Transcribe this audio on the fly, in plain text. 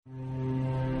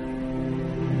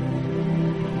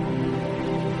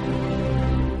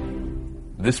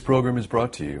This program is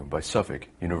brought to you by Suffolk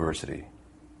University.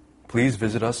 Please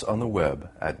visit us on the web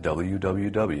at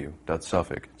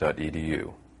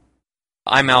www.suffolk.edu.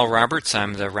 I'm Al Roberts.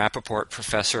 I'm the Rappaport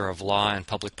Professor of Law and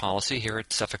Public Policy here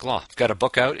at Suffolk Law. I've got a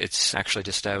book out. It's actually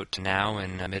just out now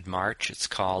in mid-March. It's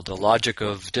called The Logic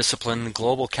of Discipline,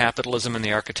 Global Capitalism and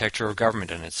the Architecture of Government,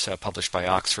 and it's published by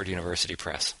Oxford University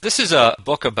Press. This is a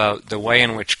book about the way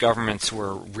in which governments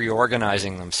were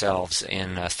reorganizing themselves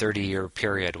in a 30-year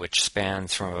period, which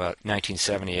spans from about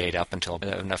 1978 up until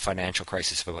the financial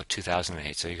crisis of about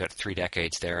 2008. So you've got 3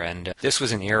 decades there. And this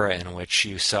was an era in which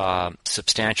you saw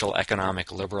substantial economic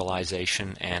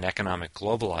liberalization and economic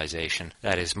globalization,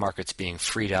 that is, markets being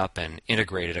freed up and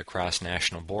integrated across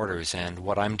national borders. And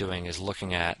what I'm doing is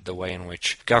looking at the way in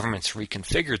which governments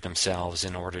reconfigured themselves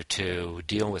in order to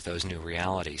deal with those new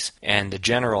realities. And the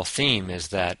general theme is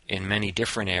that in many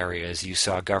different areas you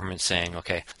saw governments saying,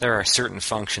 okay, there are certain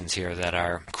functions here that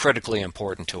are critically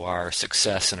important to our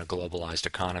success in a globalized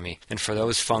economy, and for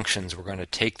those functions we're going to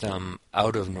take them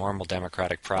out of normal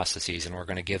democratic processes and we're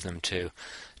going to give them to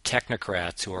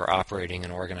technocrats who are operating in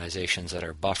organizations that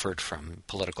are buffered from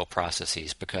political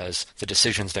processes because the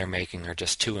decisions they're making are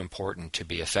just too important to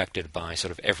be affected by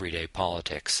sort of everyday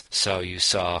politics. So you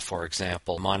saw, for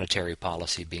example, monetary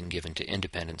policy being given to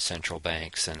independent central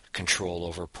banks and control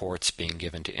over ports being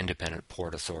given to independent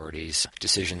port authorities,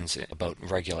 decisions about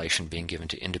regulation being given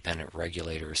to independent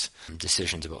regulators,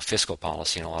 decisions about fiscal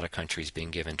policy in a lot of countries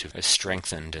being given to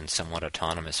strengthened and somewhat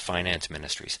autonomous finance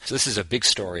ministries. So this is a big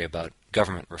story about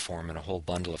government reform in a whole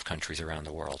bundle of countries around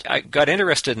the world. I got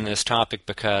interested in this topic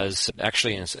because,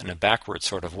 actually in a backward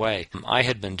sort of way, I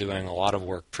had been doing a lot of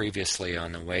work previously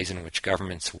on the ways in which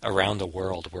governments around the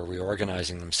world were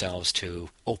reorganizing themselves to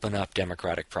open up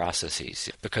democratic processes.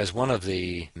 Because one of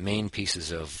the main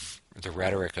pieces of the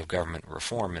rhetoric of government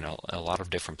reform in a lot of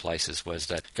different places was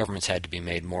that governments had to be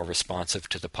made more responsive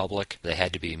to the public, they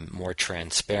had to be more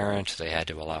transparent, they had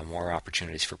to allow more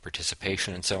opportunities for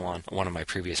participation and so on. One of my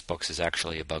previous books is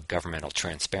actually about governmental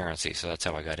transparency, so that's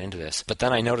how I got into this. But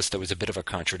then I noticed there was a bit of a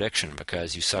contradiction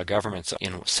because you saw governments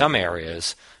in some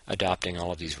areas adopting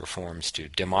all of these reforms to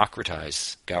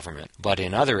democratize government. But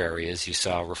in other areas, you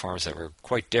saw reforms that were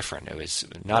quite different. It was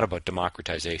not about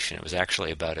democratization. It was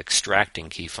actually about extracting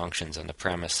key functions on the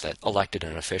premise that elected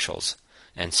officials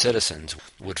and citizens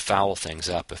would foul things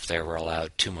up if they were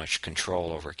allowed too much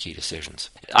control over key decisions.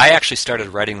 I actually started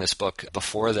writing this book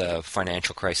before the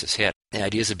financial crisis hit. The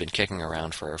ideas had been kicking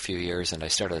around for a few years, and I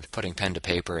started putting pen to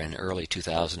paper in early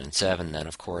 2007. Then,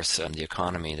 of course, the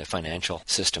economy, the financial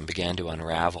system began to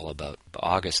unravel about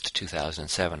August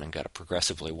 2007 and got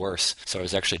progressively worse. So I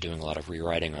was actually doing a lot of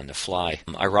rewriting on the fly.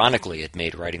 Ironically, it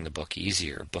made writing the book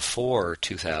easier. Before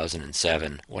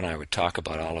 2007, when I would talk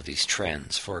about all of these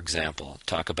trends, for example,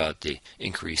 talk about the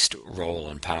increased role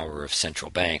and power of central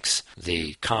banks,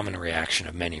 the common reaction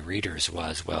of many readers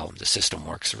was, well, the system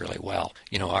works really well.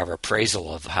 Our appraisal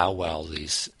of how well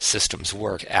these systems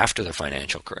work after the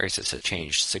financial crisis has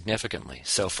changed significantly.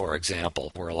 So, for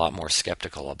example, we're a lot more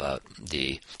skeptical about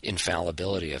the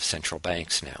infallibility of central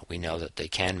banks now. We know that they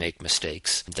can make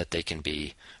mistakes, that they can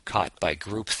be caught by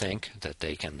groupthink, that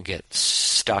they can get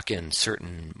stuck in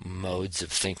certain modes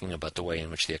of thinking about the way in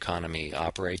which the economy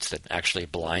operates that actually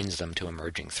blinds them to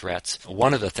emerging threats.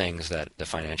 One of the things that the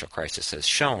financial crisis has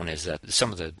shown is that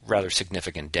some of the rather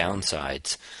significant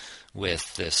downsides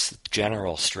with this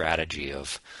general strategy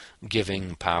of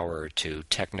giving power to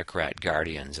technocrat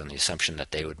guardians on the assumption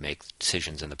that they would make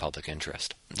decisions in the public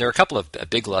interest. There are a couple of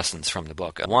big lessons from the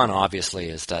book. One, obviously,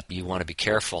 is that you want to be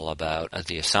careful about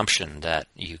the assumption that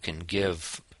you can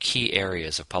give key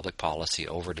areas of public policy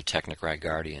over to technocrat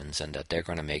guardians and that they're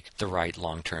going to make the right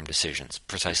long-term decisions,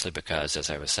 precisely because,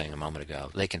 as I was saying a moment ago,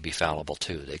 they can be fallible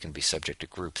too. They can be subject to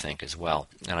groupthink as well.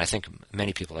 And I think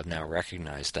many people have now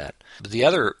recognized that. But the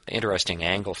other interesting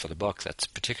angle for the book that's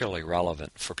particularly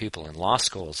relevant for people in law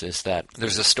schools is that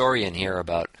there's a story in here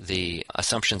about the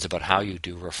assumptions about how you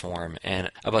do reform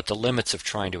and about the limits of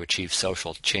trying to achieve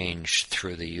social change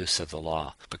through the use of the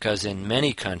law. Because in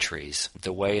many countries,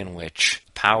 the way in which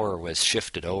power was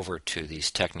shifted over to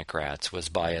these technocrats was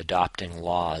by adopting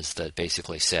laws that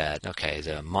basically said, okay,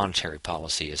 the monetary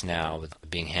policy is now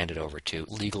being handed over to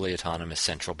legally autonomous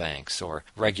central banks, or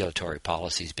regulatory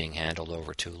policies being handed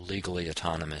over to legally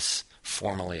autonomous,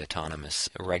 formally autonomous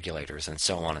regulators, and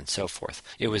so on and so forth.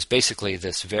 It was basically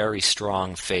this very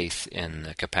strong faith in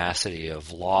the capacity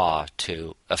of law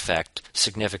to affect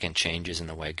significant changes in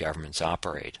the way governments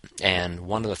operate. And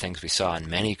one of the things we saw in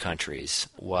many countries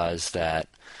was that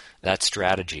that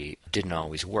strategy didn't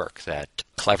always work, that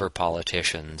clever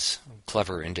politicians,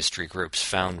 clever industry groups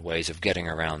found ways of getting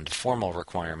around formal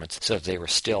requirements so that they were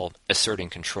still asserting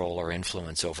control or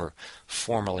influence over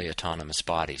formally autonomous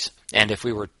bodies. And if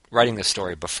we were writing the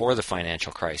story before the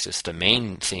financial crisis, the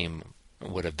main theme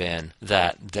would have been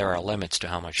that there are limits to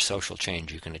how much social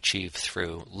change you can achieve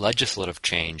through legislative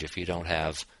change if you don't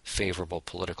have favorable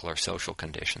political or social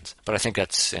conditions. But I think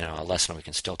that's a lesson we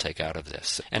can still take out of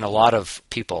this. And a lot of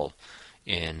people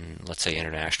in, let's say,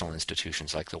 international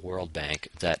institutions like the World Bank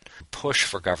that push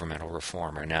for governmental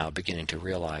reform are now beginning to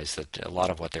realize that a lot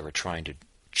of what they were trying to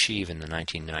achieve in the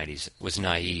 1990s was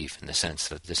naive, in the sense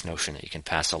that this notion that you can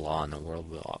pass a law and the world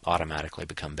will automatically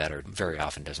become better very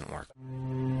often doesn't work.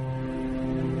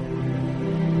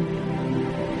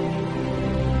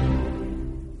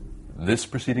 This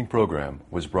preceding program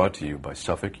was brought to you by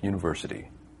Suffolk University.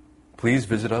 Please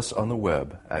visit us on the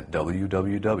web at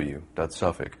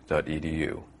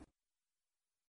www.suffolk.edu.